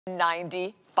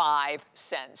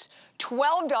$12.95.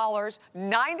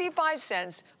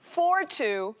 $12.95 for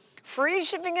two. Free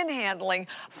shipping and handling.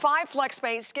 5 flex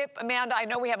pay. Skip, Amanda, I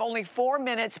know we have only 4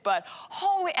 minutes, but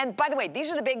holy, and by the way,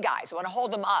 these are the big guys. I want to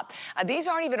hold them up. These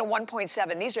aren't even a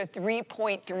 1.7. These are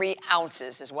 3.3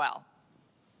 ounces as well.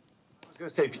 I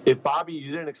was going to say, if Bobby,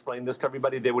 you didn't explain this to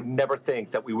everybody, they would never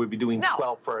think that we would be doing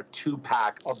 12 for a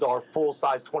 2-pack of our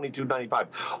full-size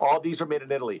 $22.95. All these are made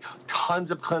in Italy.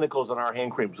 Tons of clinicals on our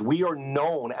hand creams. We are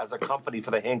known as a company for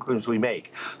the hand creams we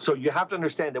make. So you have to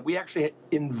understand that we actually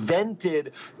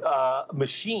invented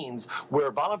machines where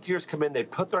volunteers come in, they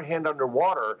put their hand under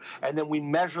water, and then we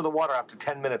measure the water after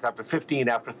 10 minutes, after 15,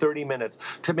 after 30 minutes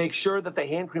to make sure that the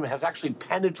hand cream has actually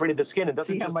penetrated the skin and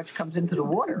doesn't see how much comes into the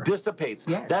water. Dissipates.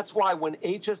 Yes. That's why when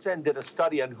HSN did a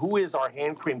study on who is our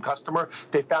hand cream customer,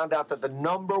 they found out that the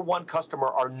 #1 customer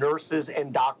are nurses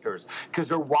and doctors because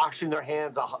they're washing their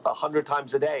hands 100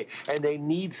 times a day and they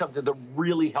need something to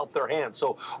really help their hands.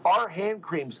 So our hand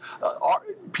creams,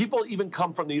 people even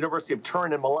come from the University of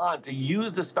Turin and Milan to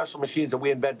use the special machines that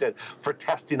we invented for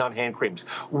testing on hand creams.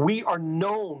 We are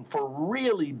known for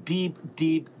really deep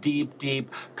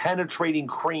penetrating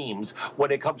creams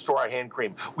when it comes to our hand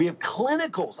cream. We have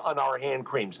clinicals on our hand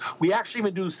creams. We actually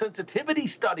even do sensitivity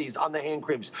studies on the hand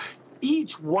creams.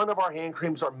 Each one of our hand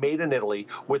creams are made in Italy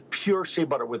with pure shea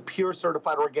butter, with pure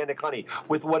certified organic honey,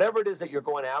 with whatever it is that you're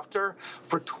going after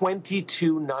for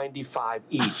 $22.95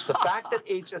 each. The fact that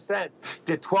HSN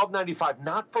did $12.95,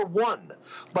 not for one,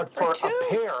 but for a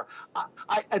pair,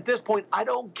 at this point, I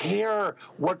don't care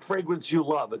what fragrance you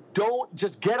love. Don't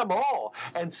just get them all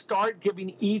and start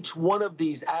giving each one of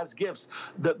these as gifts.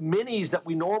 The minis that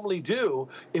we normally do,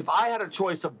 if I had a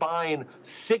choice of buying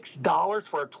 $6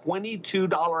 for a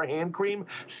 $22 hand cream,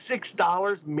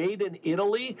 $6 made in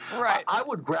Italy, right. I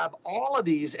would grab all of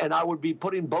these and I would be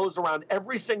putting bows around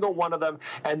every single one of them.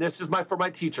 And this is for my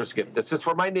teacher's gift. This is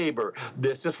for my neighbor.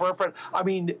 This is for a friend. I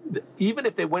mean, even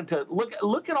if they went to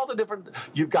look at all the different.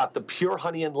 You've got the pure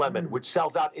honey and lemon, which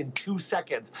sells out in 2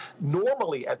 seconds,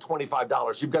 normally at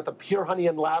 $25. You've got the pure honey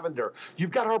and lavender.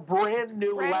 You've got our brand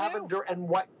new lavender and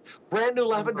white, brand new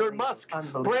lavender and musk,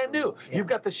 brand new. Yeah. You've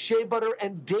got the shea butter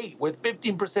and date with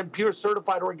 15% pure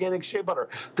certified organic shea butter,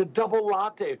 the double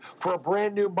latte for a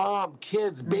brand new mom,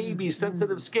 kids, babies,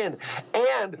 sensitive skin,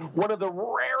 and one of the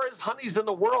rarest honeys in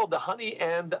the world, the honey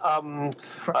and from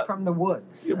the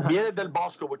woods, Miele del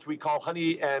Bosco, which we call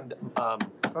honey and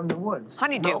from the woods.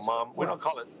 Honeydew. No, Mom, we don't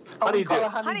call it honeydew.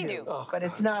 Honeydew. Honeydew. Oh, but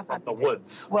it's not from the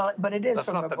woods. Well, but it is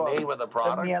That's from not the the name of the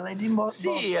product. Il miele di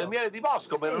Bosco. Sì, il miele di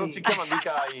Bosco, ma non si chiama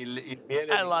mica il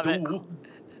miele I love it.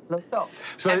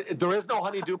 So there is no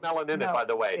honeydew melon in it, by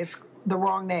the way. It's the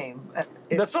wrong name.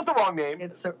 That's not the wrong name.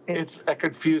 It's a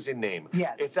confusing name.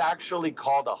 Yes. It's actually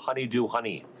called a honeydew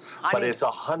honey. But it's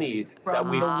a honey that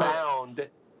we found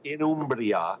in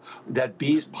Umbria that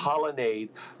bees pollinate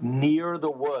near the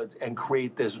woods and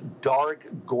create this dark,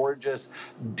 gorgeous,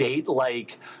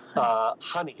 date-like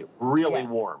honey, really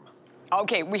warm.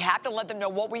 Okay, we have to let them know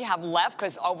what we have left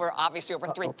because obviously over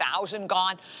 3,000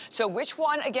 gone. So which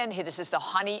one, again, this is the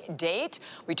honey date.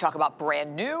 We talk about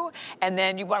brand new. And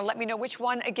then you want to let me know which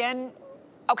one again?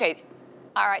 Okay,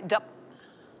 all right,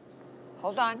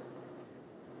 hold on.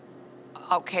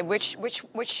 Okay, which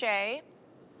shea?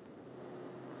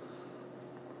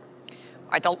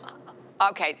 All right,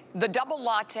 okay, the double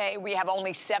latte, we have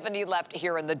only 70 left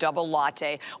here in the double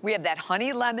latte. We have that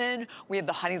honey lemon, we have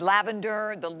the honey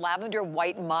lavender, the lavender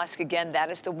white musk. Again,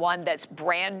 that is the one that's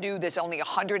brand new. There's only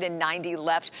 190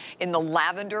 left in the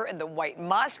lavender and the white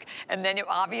musk. And then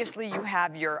obviously you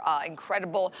have your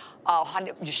incredible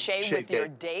honey shea with your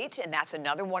date, and that's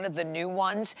another one of the new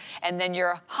ones. And then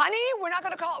your honey, we're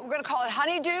gonna call it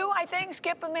honeydew, I think,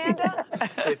 Skip, Amanda?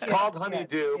 It's called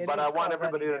honeydew, but I want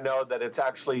everybody to know that it's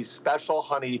actually special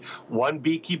honey, one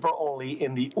beekeeper only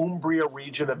in the Umbria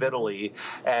region of Italy.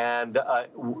 And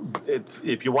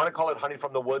if you want to call it honey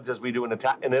from the woods, as we do in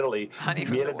Italy,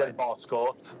 Miele del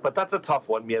Bosco, but that's a tough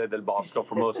one, Miele del Bosco,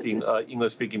 for most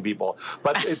English-speaking people.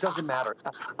 But it doesn't matter.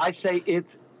 I say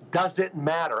it doesn't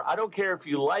matter. I don't care if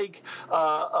you like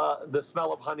the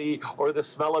smell of honey or the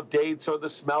smell of dates or the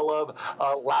smell of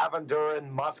lavender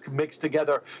and musk mixed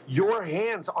together. Your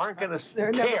hands aren't going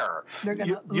to care. They're going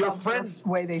to love the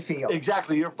way they feel.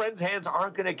 Exactly. Your friends' hands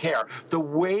aren't going to care. The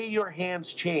way your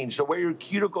hands change, the way your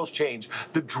cuticles change,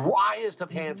 the driest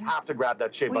of hands have to grab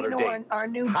that shea butter date. Our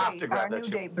new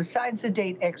date, besides the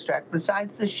date extract,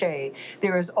 besides the shea,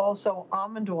 there is also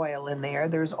almond oil in there.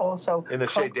 There's also in the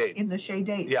shea date. In the shea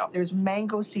date. Yeah. There's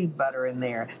mango seed butter in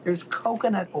there. There's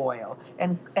coconut oil.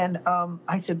 And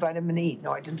I said vitamin E. No,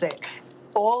 I didn't say it.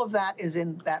 All of that is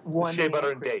in that one Shea Butter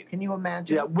hand and cream. date. Can you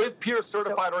imagine? Yeah, with pure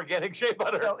certified organic shea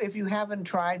butter. So if you haven't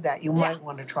tried that, you might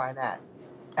want to try that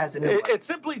as a new one. It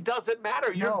simply doesn't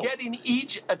matter. You're getting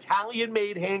each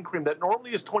Italian-made hand cream that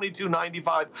normally is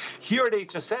 $22.95 here at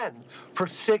HSN for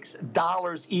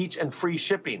 $6 each and free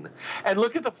shipping. And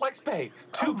look at the FlexPay,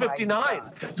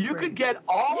 $2.59. You could get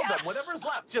all of them, whatever's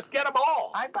left. Just get them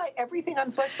all. I buy everything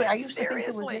on FlexPay. I used to think it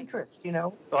was interest, you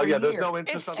know. Oh yeah, there's no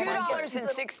interest it's on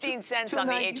 $2.16 on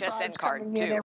the HSN card too.